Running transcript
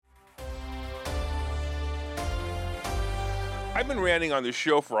I've been ranting on this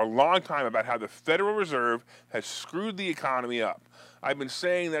show for a long time about how the Federal Reserve has screwed the economy up. I've been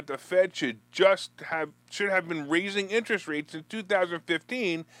saying that the Fed should have been raising interest rates in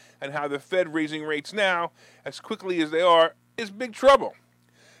 2015, and how the Fed raising rates now, as quickly as they are, is big trouble.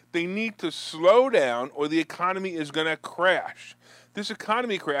 They need to slow down or the economy is going to crash. This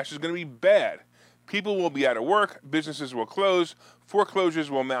economy crash is going to be bad. People will be out of work, businesses will close,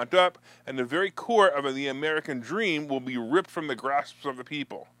 foreclosures will mount up, and the very core of the American dream will be ripped from the grasps of the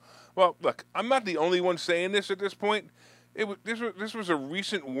people. Well, look, I'm not the only one saying this at this point. This was a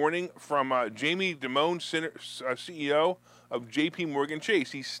recent warning from Jamie Dimon, CEO of J.P. Morgan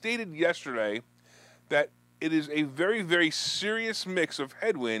Chase. He stated yesterday that it is a very, very serious mix of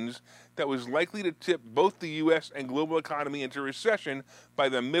headwinds that was likely to tip both the U.S. and global economy into recession by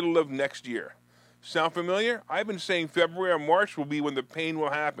the middle of next year. Sound familiar? I've been saying February or March will be when the pain will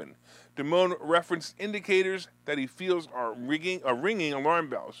happen. Dimon referenced indicators that he feels are ringing alarm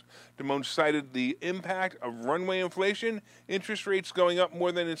bells. Dimon cited the impact of runaway inflation, interest rates going up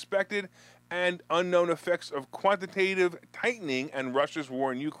more than expected, and unknown effects of quantitative tightening and Russia's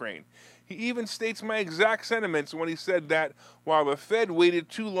war in Ukraine. He even states my exact sentiments when he said that while the Fed waited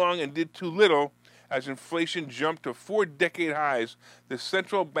too long and did too little, as inflation jumped to 4-decade highs, the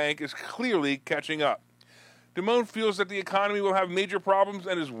central bank is clearly catching up. Dimon feels that the economy will have major problems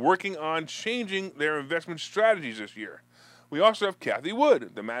and is working on changing their investment strategies this year. We also have Cathie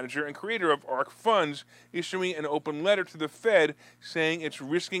Wood, the manager and creator of ARK Funds, issuing an open letter to the Fed saying it's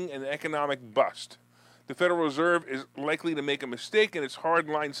risking an economic bust. The Federal Reserve is likely to make a mistake in its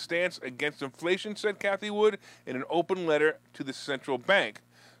hardline stance against inflation, said Cathie Wood in an open letter to the central bank.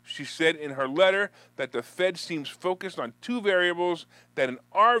 She said in her letter that the Fed seems focused on two variables that, in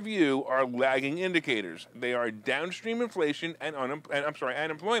our view, are lagging indicators. They are downstream inflation and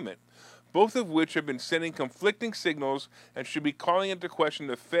unemployment, both of which have been sending conflicting signals and should be calling into question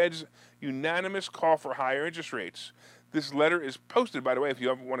the Fed's unanimous call for higher interest rates. This letter is posted, by the way, if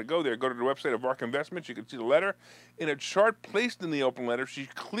you ever want to go there, go to the website of ARK Investments. You can see the letter. In a chart placed in the open letter, she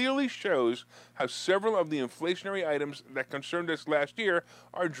clearly shows how several of the inflationary items that concerned us last year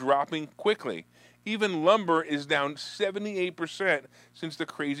are dropping quickly. Even lumber is down 78% since the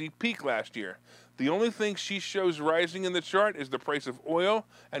crazy peak last year. The only thing she shows rising in the chart is the price of oil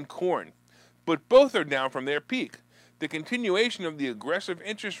and corn, but both are down from their peak. The continuation of the aggressive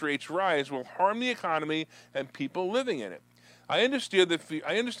interest rates rise will harm the economy and people living in it. I understand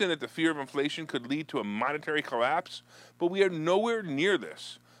that the fear of inflation could lead to a monetary collapse, but we are nowhere near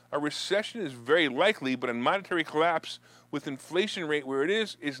this. A recession is very likely, but a monetary collapse with inflation rate where it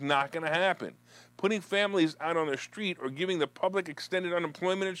is not going to happen. Putting families out on the street or giving the public extended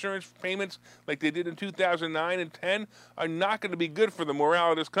unemployment insurance payments like they did in 2009 and 10 are not going to be good for the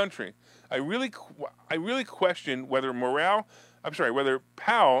morale of this country. I really question whether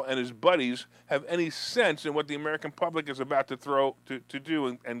Powell and his buddies have any sense in what the American public is about to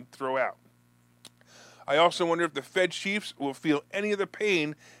do and throw out. I also wonder if the Fed chiefs will feel any of the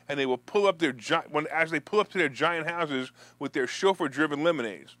pain, and they will pull up as they pull up to their giant houses with their chauffeur-driven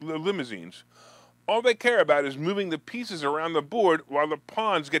limousines. All they care about is moving the pieces around the board while the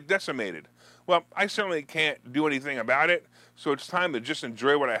pawns get decimated. Well, I certainly can't do anything about it, so it's time to just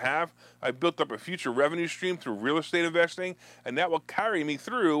enjoy what I have. I built up a future revenue stream through real estate investing, and that will carry me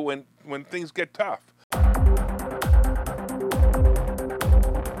through when things get tough.